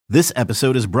This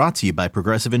episode is brought to you by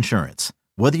Progressive Insurance.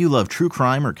 Whether you love true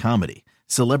crime or comedy,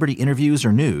 celebrity interviews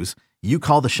or news, you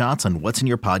call the shots on what's in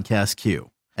your podcast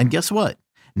queue. And guess what?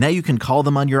 Now you can call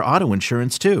them on your auto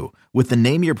insurance too with the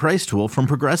Name Your Price tool from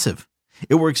Progressive.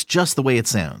 It works just the way it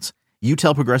sounds. You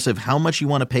tell Progressive how much you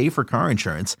want to pay for car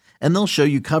insurance, and they'll show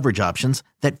you coverage options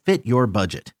that fit your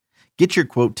budget. Get your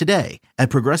quote today at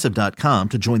Progressive.com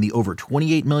to join the over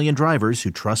 28 million drivers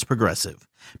who trust Progressive.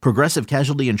 Progressive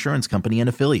Casualty Insurance Company and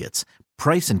Affiliates.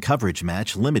 Price and coverage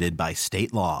match limited by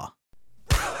state law.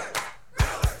 Brewers,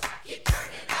 keep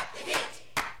turning up the heat.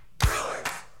 Brewers,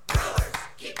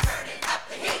 keep turning up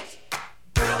the heat.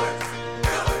 Brewers,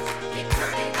 keep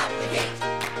turning up the heat.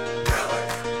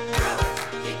 Brewers,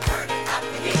 keep turning up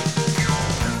the heat.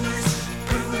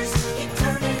 Brewers, keep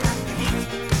turning up the heat.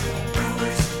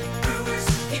 Brewers,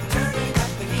 keep turning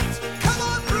up the heat. Come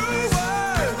on,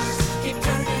 Brewers, keep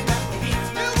turning up the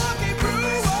heat. Milwaukee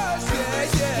Brewers,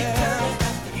 yeah.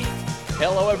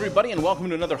 Hello, everybody, and welcome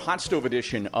to another Hot Stove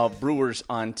edition of Brewers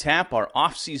on Tap, our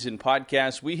off-season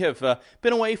podcast. We have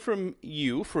been away from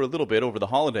you for a little bit over the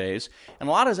holidays, and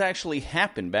a lot has actually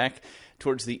happened back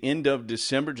towards the end of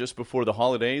December, just before the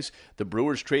holidays. The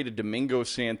Brewers traded Domingo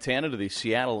Santana to the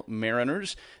Seattle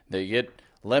Mariners. They get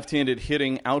left-handed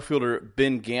hitting outfielder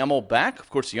Ben Gamel back,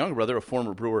 of course, the younger brother of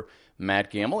former Brewer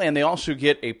Matt Gamel, and they also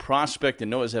get a prospect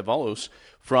in Noah Zavalos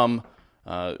from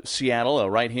Seattle, a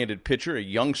right-handed pitcher, a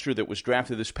youngster that was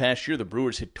drafted this past year. The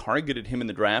Brewers had targeted him in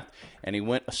the draft, and he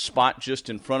went a spot just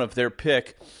in front of their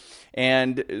pick.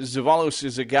 And Zavalos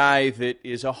is a guy that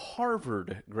is a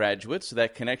Harvard graduate, so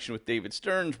that connection with David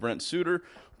Stearns, Brent Suter,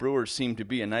 Brewers seem to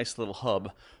be a nice little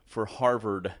hub for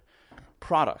Harvard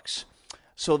products.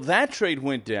 So that trade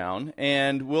went down,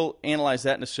 and we'll analyze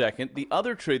that in a second. The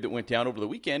other trade that went down over the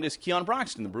weekend is Keon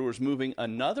Broxton. The Brewers moving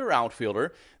another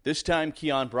outfielder, this time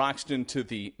Keon Broxton to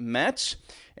the Mets.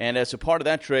 And as a part of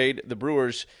that trade, the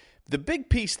Brewers, the big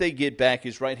piece they get back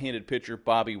is right-handed pitcher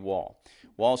Bobby Wahl.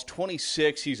 Wahl's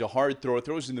 26. He's a hard thrower,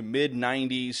 throws in the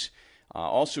mid-90s.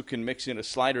 Also can mix in a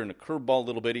slider and a curveball a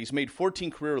little bit. He's made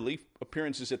 14 career relief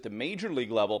appearances at the major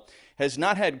league level. Has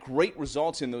not had great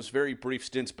results in those very brief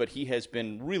stints, but he has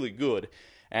been really good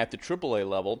at the AAA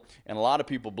level. And a lot of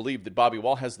people believe that Bobby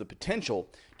Wahl has the potential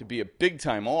to be a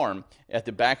big-time arm at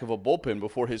the back of a bullpen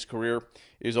before his career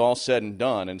is all said and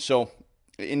done. And so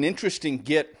an interesting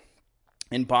get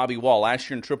in Bobby Wahl. Last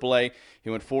year in AAA, he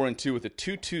went 4-2 with a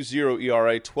 2.20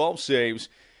 ERA, 12 saves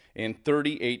in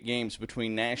 38 games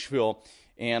between Nashville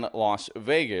and Las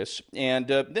Vegas. And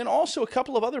then also a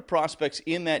couple of other prospects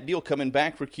in that deal coming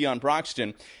back for Keon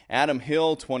Broxton. Adam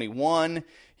Hill, 21.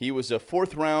 He was a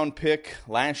fourth-round pick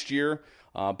last year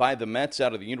by the Mets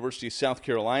out of the University of South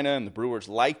Carolina, and the Brewers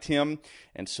liked him,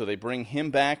 and so they bring him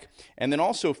back. And then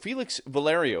also Felix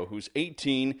Valerio, who's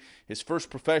 18. His first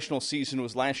professional season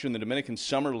was last year in the Dominican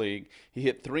Summer League. He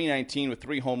hit .319 with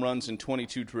 3 home runs and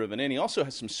 22 driven in. He also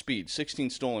has some speed, 16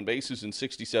 stolen bases in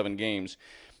 67 games,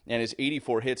 and his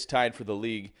 84 hits tied for the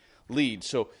league lead.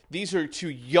 So these are two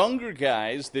younger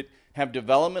guys that have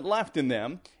development left in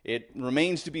them. It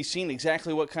remains to be seen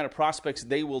exactly what kind of prospects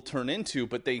they will turn into,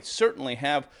 but they certainly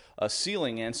have a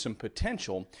ceiling and some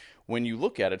potential when you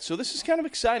look at it. So this is kind of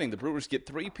exciting. The Brewers get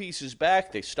 3 pieces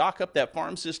back. They stock up that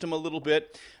farm system a little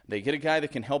bit. They get a guy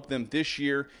that can help them this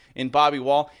year in Bobby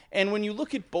Wahl. And when you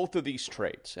look at both of these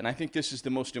trades, and I think this is the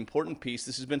most important piece,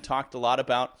 this has been talked a lot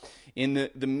about in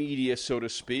the media, so to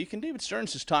speak, and David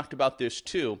Stearns has talked about this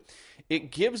too.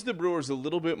 It gives the Brewers a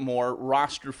little bit more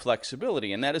roster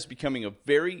flexibility, and that is becoming a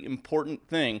very important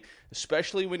thing,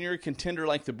 especially when you're a contender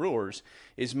like the Brewers,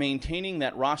 is maintaining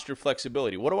that roster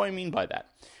flexibility. What do I mean by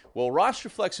that? Well, roster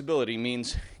flexibility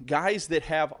means guys that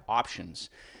have options.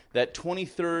 That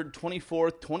 23rd,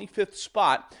 24th, 25th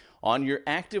spot on your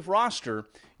active roster,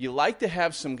 you like to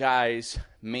have some guys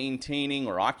maintaining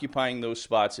or occupying those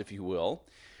spots, if you will,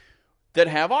 that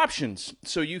have options.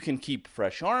 So you can keep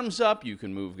fresh arms up, you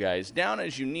can move guys down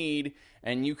as you need,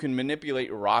 and you can manipulate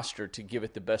your roster to give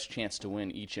it the best chance to win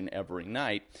each and every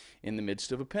night in the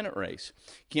midst of a pennant race.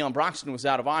 Keon Broxton was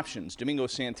out of options. Domingo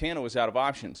Santana was out of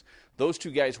options. Those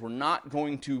two guys were not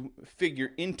going to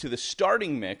figure into the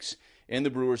starting mix in the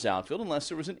Brewers outfield unless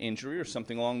there was an injury or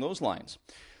something along those lines.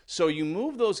 So you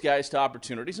move those guys to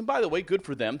opportunities, and by the way, good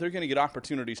for them. They're going to get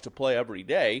opportunities to play every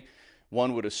day,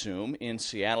 one would assume, in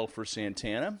Seattle for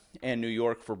Santana and New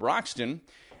York for Broxton.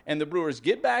 And the Brewers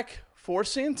get back for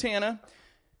Santana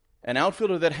an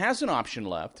outfielder that has an option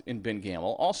left in Ben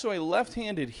Gamel, also a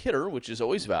left-handed hitter, which is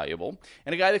always valuable,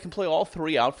 and a guy that can play all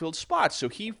 3 outfield spots. So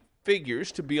he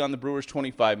figures to be on the Brewers'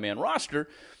 25-man roster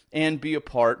and be a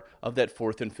part of that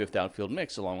 4th and 5th outfield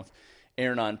mix, along with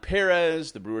Hernan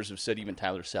Perez. The Brewers have said even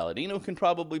Tyler Saladino can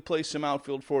probably play some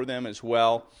outfield for them as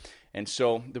well. And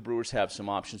so the Brewers have some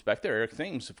options back there. Eric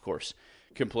Thames, of course,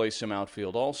 can play some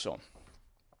outfield also.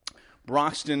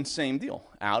 Broxton, same deal.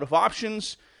 Out of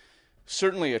options.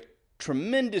 Certainly a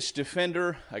tremendous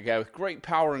defender, a guy with great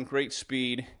power and great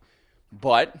speed,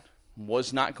 but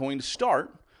was not going to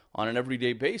start on an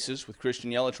everyday basis with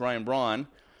Christian Yelich, Ryan Braun,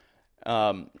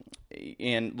 and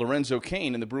Lorenzo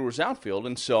Cain in the Brewers outfield.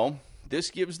 And so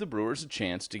this gives the Brewers a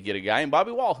chance to get a guy in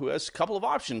Bobby Wall, who has a couple of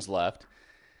options left,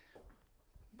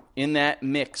 in that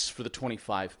mix for the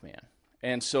 25-man.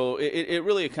 And so it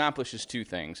really accomplishes two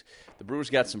things. The Brewers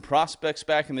got some prospects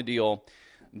back in the deal.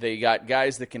 They got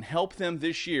guys that can help them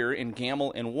this year in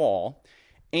Gamble and Wall,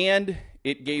 and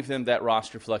it gave them that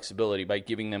roster flexibility by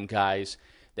giving them guys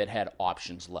that had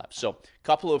options left. So a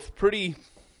couple of pretty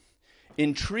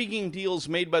intriguing deals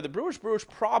made by the Brewers. Brewers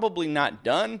probably not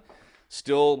done.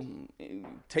 Still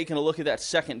taking a look at that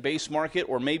second base market,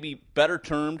 or maybe better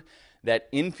termed, that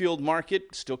infield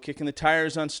market, still kicking the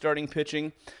tires on starting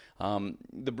pitching.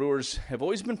 The Brewers have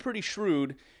always been pretty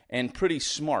shrewd and pretty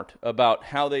smart about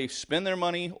how they spend their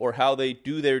money or how they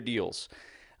do their deals.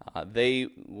 They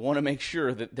want to make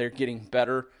sure that they're getting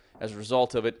better as a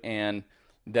result of it, and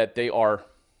that they are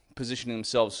positioning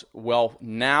themselves well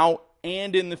now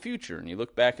and in the future. And you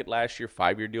look back at last year,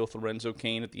 5-year deal with Lorenzo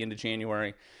Cain at the end of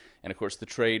January, and of course the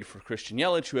trade for Christian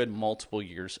Yelich, who had multiple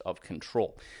years of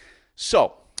control.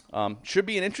 So, should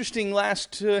be an interesting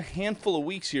last handful of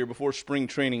weeks here before spring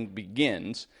training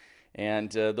begins.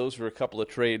 And those were a couple of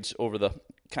trades over the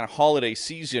kind of holiday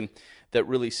season that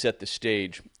really set the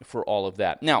stage for all of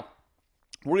that. Now,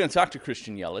 we're going to talk to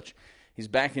Christian Yelich. He's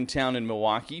back in town in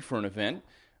Milwaukee for an event,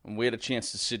 and we had a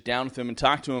chance to sit down with him and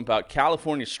talk to him about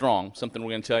California Strong, something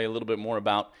we're going to tell you a little bit more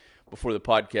about before the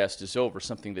podcast is over,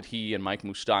 something that he and Mike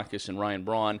Moustakas and Ryan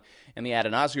Braun and the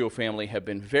Atanasio family have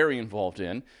been very involved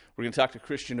in. We're going to talk to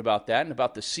Christian about that and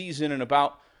about the season and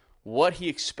about what he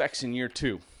expects in year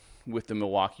 2 with the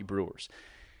Milwaukee Brewers.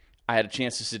 I had a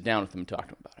chance to sit down with him and talk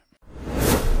to him about it.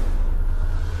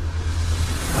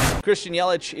 Christian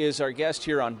Yelich is our guest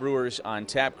here on Brewers on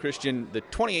Tap. Christian, the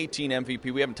 2018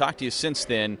 MVP, we haven't talked to you since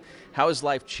then. How has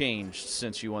life changed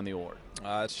since you won the award?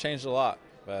 It's changed a lot,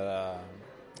 but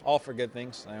all for good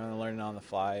things. I'm learning on the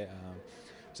fly.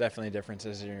 There's definitely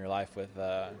differences in your life with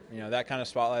that kind of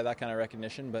spotlight, that kind of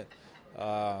recognition, but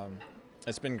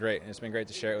it's been great. It's been great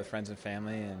to share it with friends and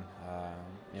family,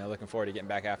 and looking forward to getting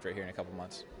back after it here in a couple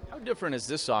months. How different has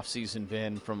this offseason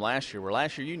been from last year? Where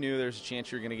last year you knew there's a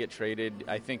chance you were going to get traded.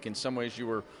 I think in some ways you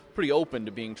were pretty open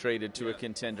to being traded to a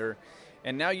contender.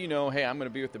 And now you know, hey, I'm going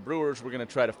to be with the Brewers. We're going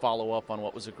to try to follow up on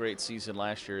what was a great season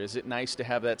last year. Is it nice to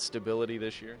have that stability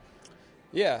this year?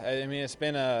 Yeah, I mean it's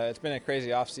been a crazy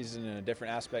offseason in a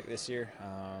different aspect this year.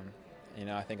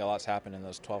 I think a lot's happened in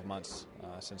those 12 months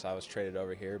since I was traded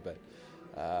over here, but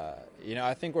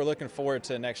I think we're looking forward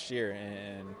to next year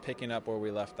and picking up where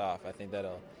we left off. I think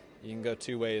you can go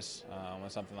two ways when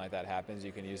something like that happens.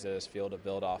 You can use it as fuel to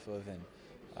build off of and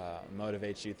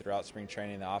motivate you throughout spring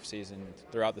training, the off season,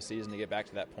 throughout the season to get back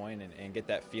to that point and get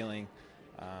that feeling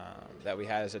that we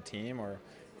had as a team, or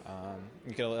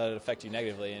you can let it affect you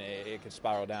negatively and it could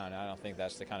spiral down. And I don't think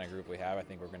that's the kind of group we have. I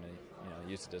think we're going to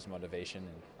use it as motivation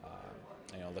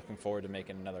and looking forward to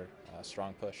making another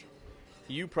strong push.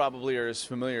 You probably are as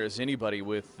familiar as anybody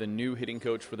with the new hitting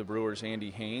coach for the Brewers,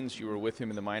 Andy Haynes. You were with him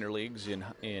in the minor leagues in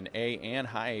A and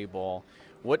high A ball.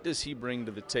 What does he bring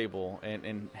to the table,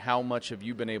 and how much have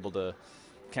you been able to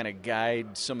kind of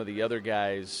guide some of the other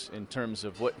guys in terms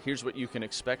of here's what you can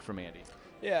expect from Andy?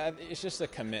 Yeah, it's just a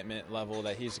commitment level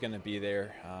that he's going to be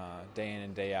there day in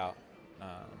and day out,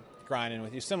 grinding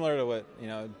with you, similar to what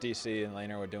DC and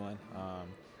Lehner were doing.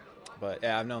 But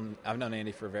yeah, I've known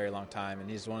Andy for a very long time, and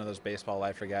he's one of those baseball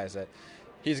lifer guys that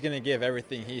he's going to give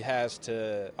everything he has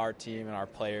to our team and our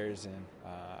players. And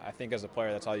I think as a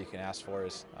player, that's all you can ask for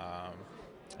is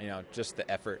just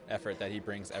the effort that he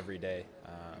brings every day.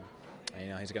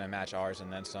 He's going to match ours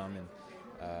and then some. And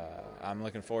I'm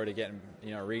looking forward to getting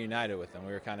reunited with him.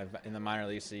 We were kind of in the minor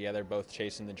leagues together, both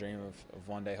chasing the dream of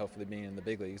one day hopefully being in the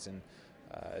big leagues, and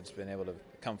it's been able to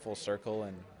come full circle.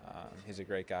 And he's a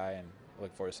great guy, and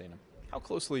look forward to seeing him. How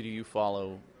closely do you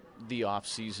follow the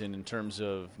offseason in terms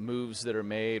of moves that are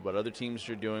made, what other teams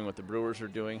are doing, what the Brewers are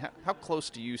doing? How close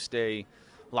do you stay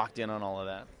locked in on all of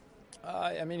that?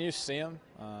 You see them.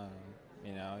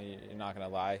 You're not going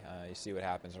to lie. You see what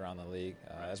happens around the league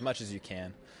as much as you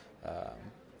can.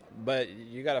 But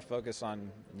you got to focus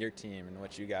on your team and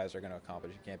what you guys are going to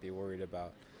accomplish. You can't be worried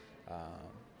about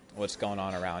what's going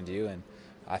on around you. And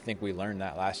I think we learned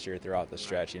that last year throughout the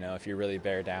stretch. If you really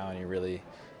bear down, you really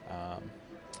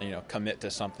commit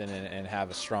to something and have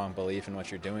a strong belief in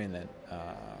what you're doing, that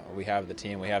we have the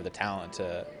team, we have the talent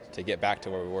to get back to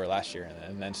where we were last year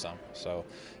and then some. So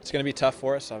it's going to be tough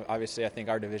for us. Obviously, I think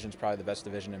our division is probably the best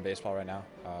division in baseball right now.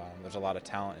 There's a lot of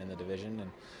talent in the division,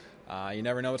 and you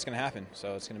never know what's going to happen.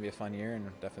 So it's going to be a fun year, and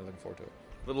definitely looking forward to it.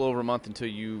 A little over a month until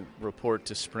you report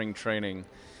to spring training.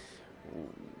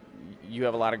 You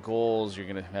have a lot of goals. You're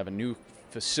going to have a new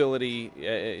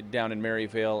facility down in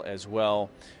Maryvale as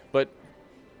well. But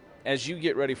as you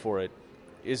get ready for it,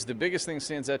 is the biggest thing that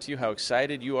stands out to you how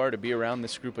excited you are to be around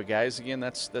this group of guys again?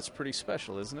 That's pretty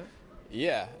special, isn't it?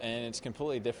 Yeah, and it's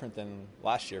completely different than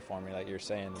last year for me, like you're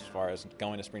saying, as far as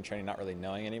going to spring training not really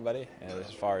knowing anybody, and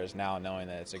as far as now knowing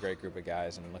that it's a great group of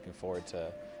guys and looking forward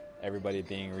to everybody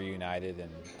being reunited and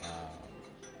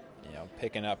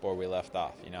picking up where we left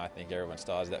off. I think everyone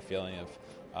still has that feeling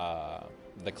of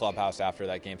the clubhouse after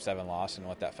that Game 7 loss and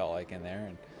what that felt like in there.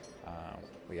 And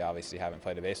we obviously haven't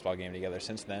played a baseball game together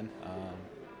since then.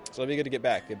 So it'll be good to get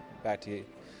back to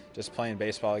just playing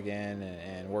baseball again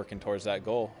and working towards that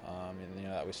goal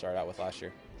that we started out with last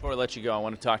year. Before I let you go, I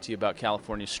want to talk to you about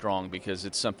California Strong, because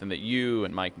it's something that you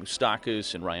and Mike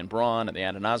Moustakas and Ryan Braun and the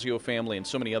Atanasio family and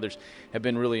so many others have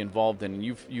been really involved in.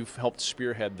 You've helped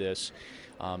spearhead this.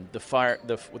 The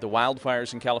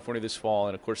wildfires in California this fall,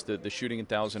 and of course the shooting in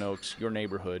Thousand Oaks, your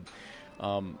neighborhood.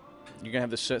 You're going to have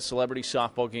the celebrity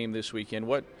softball game this weekend.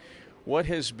 What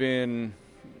has been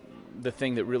the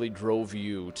thing that really drove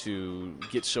you to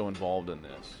get so involved in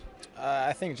this?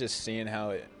 I think just seeing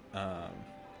how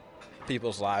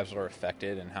people's lives were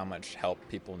affected and how much help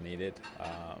people needed.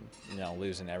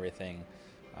 Losing everything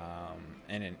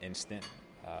in an instant.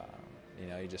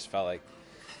 You just felt like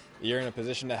you're in a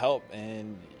position to help,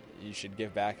 and you should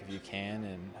give back if you can.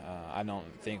 And I don't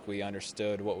think we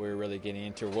understood what we were really getting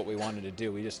into or what we wanted to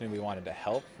do. We just knew we wanted to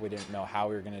help. We didn't know how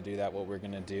we were going to do that, what we were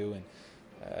going to do, and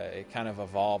it kind of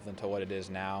evolved into what it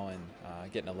is now,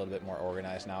 and getting a little bit more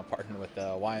organized now, partnering with the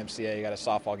YMCA. You got a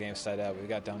softball game set up. We've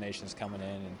got donations coming in,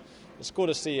 and it's cool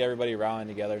to see everybody rallying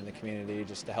together in the community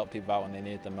just to help people out when they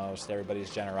need it the most. Everybody's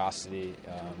generosity,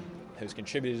 who's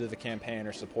contributed to the campaign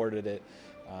or supported it,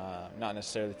 not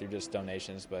necessarily through just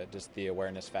donations, but just the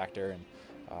awareness factor.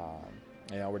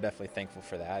 And we're definitely thankful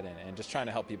for that, and just trying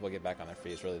to help people get back on their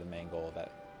feet is really the main goal of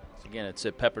that. Again, it's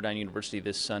at Pepperdine University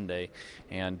this Sunday,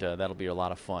 and that'll be a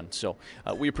lot of fun. So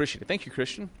we appreciate it. Thank you,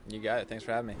 Christian. You got it. Thanks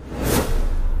for having me.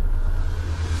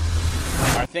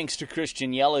 Our thanks to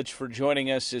Christian Yelich for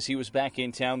joining us as he was back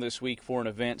in town this week for an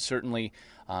event. Certainly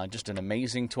just an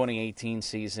amazing 2018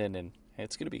 season, and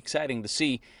it's going to be exciting to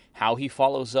see how he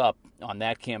follows up on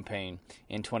that campaign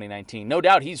in 2019. No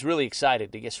doubt he's really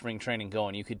excited to get spring training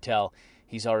going. You could tell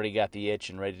he's already got the itch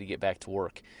and ready to get back to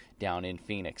work down in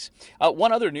Phoenix.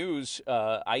 One other news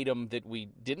item that we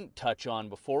didn't touch on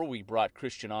before we brought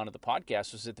Christian onto the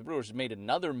podcast was that the Brewers made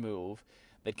another move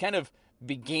that kind of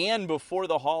began before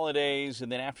the holidays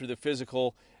and then after the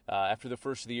physical, after the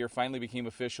first of the year, finally became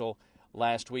official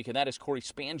last week, and that is Cory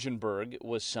Spangenberg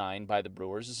was signed by the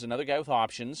Brewers. This is another guy with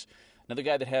options, another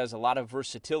guy that has a lot of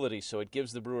versatility, so it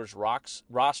gives the Brewers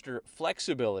roster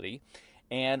flexibility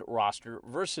and roster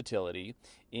versatility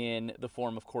in the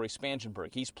form of Cory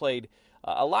Spangenberg. He's played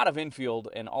a lot of infield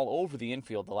and all over the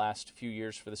infield the last few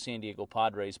years for the San Diego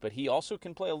Padres, but he also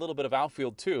can play a little bit of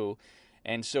outfield too,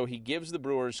 and so he gives the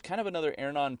Brewers kind of another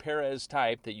Hernan Perez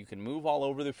type that you can move all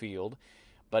over the field,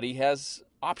 but he has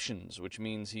options, which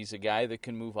means he's a guy that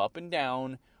can move up and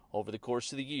down over the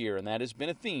course of the year, and that has been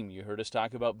a theme. You heard us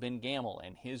talk about Ben Gamel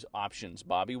and his options,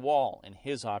 Bobby Wall and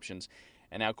his options,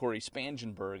 and now Cory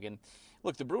Spangenberg. And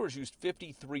look, the Brewers used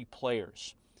 53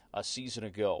 players a season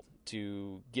ago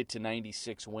to get to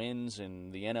 96 wins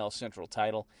in the NL Central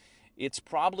title. It's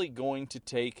probably going to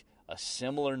take a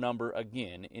similar number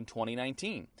again in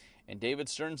 2019, and David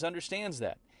Stearns understands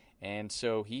that. And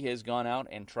so he has gone out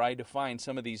and tried to find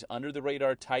some of these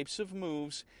under-the-radar types of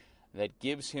moves that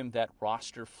gives him that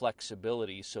roster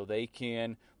flexibility so they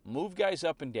can move guys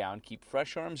up and down, keep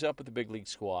fresh arms up with the big league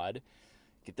squad,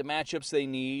 get the matchups they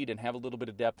need, and have a little bit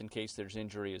of depth in case there's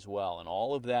injury as well. And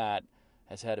all of that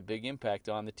has had a big impact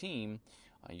on the team.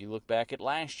 You look back at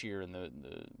last year and the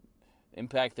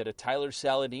impact that a Tyler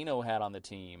Saladino had on the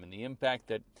team and the impact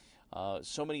that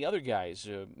so many other guys,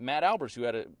 Matt Albers, who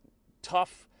had a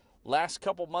tough last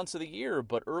couple months of the year,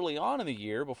 but early on in the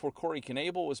year, before Corey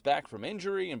Knebel was back from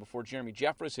injury and before Jeremy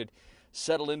Jeffress had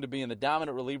settled into being the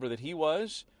dominant reliever that he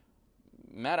was,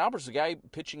 Matt Albers, the guy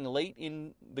pitching late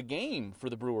in the game for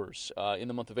the Brewers in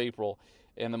the month of April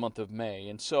and the month of May.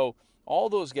 And so all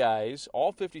those guys,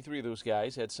 all 53 of those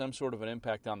guys, had some sort of an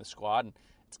impact on the squad. And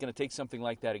it's going to take something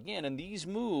like that again. And these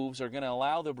moves are going to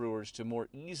allow the Brewers to more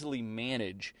easily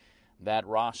manage that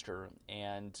roster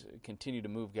and continue to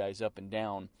move guys up and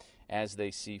down as they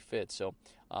see fit. So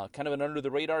kind of an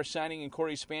under-the-radar signing in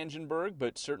Corey Spangenberg,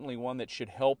 but certainly one that should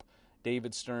help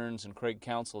David Stearns and Craig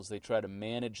Counsell as they try to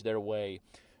manage their way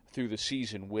through the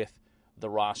season with the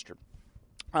roster.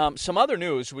 Some other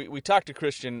news. We talked to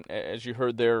Christian, as you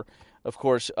heard there, of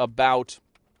course, about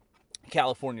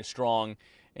California Strong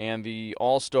and the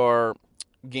All-Star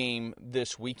game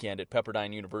this weekend at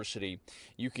Pepperdine University.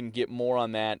 You can get more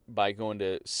on that by going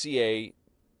to ca-strong.com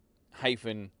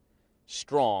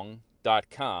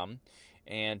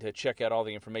and check out all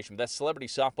the information. That's celebrity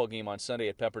softball game on Sunday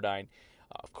at Pepperdine.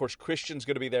 Of course, Christian's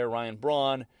going to be there, Ryan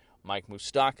Braun, Mike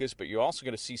Moustakas, but you're also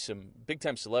going to see some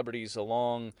big-time celebrities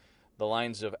along the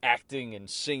lines of acting and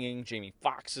singing. Jamie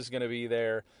Foxx is going to be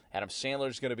there. Adam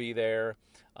Sandler's going to be there.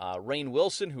 Rainn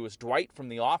Wilson, who is Dwight from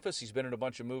The Office, he's been in a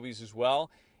bunch of movies as well.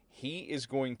 He is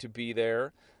going to be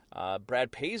there.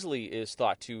 Brad Paisley is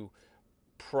thought to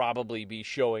probably be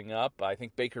showing up. I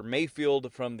think Baker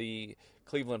Mayfield from the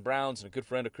Cleveland Browns and a good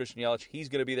friend of Christian Yelich, he's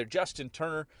going to be there. Justin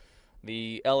Turner,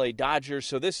 the LA Dodgers.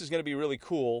 So this is going to be really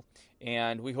cool,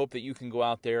 and we hope that you can go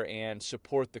out there and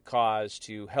support the cause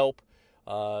to help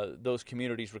those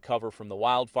communities recover from the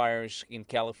wildfires in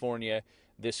California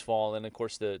this fall, and of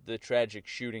course the tragic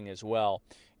shooting as well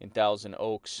in Thousand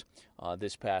Oaks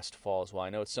this past fall as well.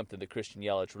 I know it's something that Christian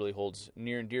Yelich really holds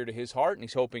near and dear to his heart, and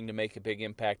he's hoping to make a big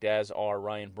impact, as are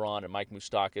Ryan Braun and Mike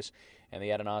Moustakas and the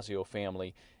Atanasio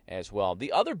family as well.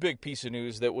 The other big piece of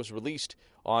news that was released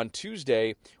on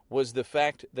Tuesday was the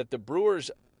fact that the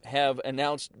Brewers have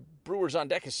announced Brewers on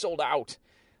Deck is sold out.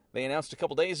 They announced a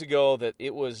couple days ago that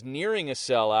it was nearing a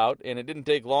sellout, and it didn't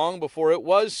take long before it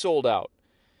was sold out.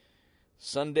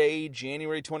 Sunday,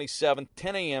 January 27th,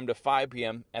 10 a.m. to 5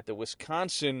 p.m. at the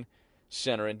Wisconsin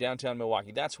Center in downtown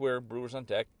Milwaukee. That's where Brewers on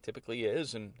Deck typically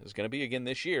is and is going to be again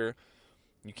this year.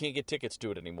 You can't get tickets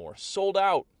to it anymore. Sold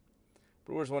out.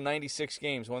 Brewers won 96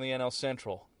 games, won the NL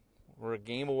Central. We're a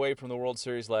game away from the World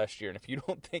Series last year, and if you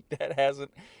don't think that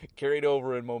hasn't carried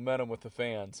over in momentum with the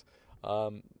fans,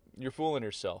 you're fooling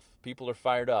yourself. People are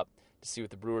fired up to see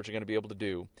what the Brewers are going to be able to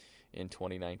do in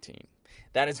 2019.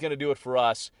 That is going to do it for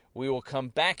us. We will come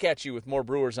back at you with more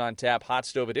Brewers on Tap Hot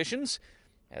Stove editions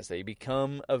as they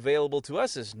become available to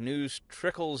us, as news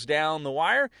trickles down the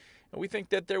wire. And we think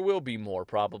that there will be more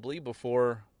probably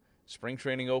before spring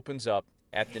training opens up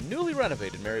at the newly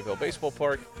renovated Maryville Baseball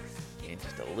Park in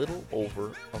just a little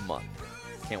over a month.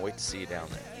 Can't wait to see you down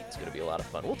there. It's going to be a lot of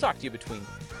fun. We'll talk to you between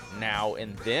now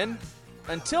and then.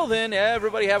 Until then,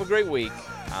 everybody have a great week.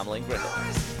 I'm Lane Grindle.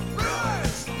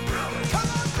 Brewers! Come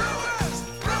on, Brewers!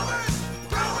 Brewers!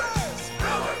 Brewers! Brewers!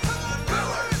 Come on,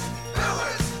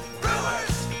 Brewers!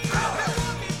 Brewers! Brewers!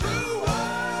 Milwaukee Brewers!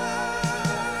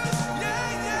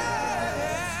 Yeah,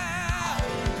 yeah!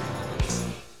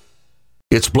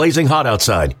 It's blazing hot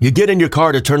outside. You get in your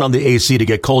car to turn on the AC to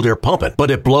get cold air pumping,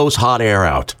 but it blows hot air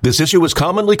out. This issue is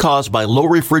commonly caused by low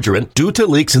refrigerant due to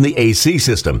leaks in the AC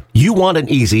system. You want an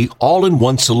easy,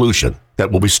 all-in-one solution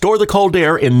that will restore the cold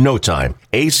air in no time.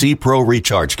 AC Pro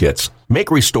Recharge Kits make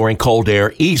restoring cold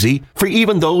air easy for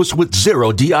even those with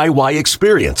zero DIY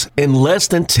experience in less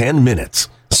than 10 minutes.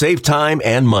 Save time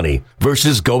and money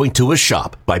versus going to a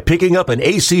shop by picking up an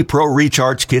AC Pro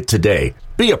Recharge Kit today.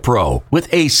 Be a pro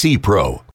with AC Pro.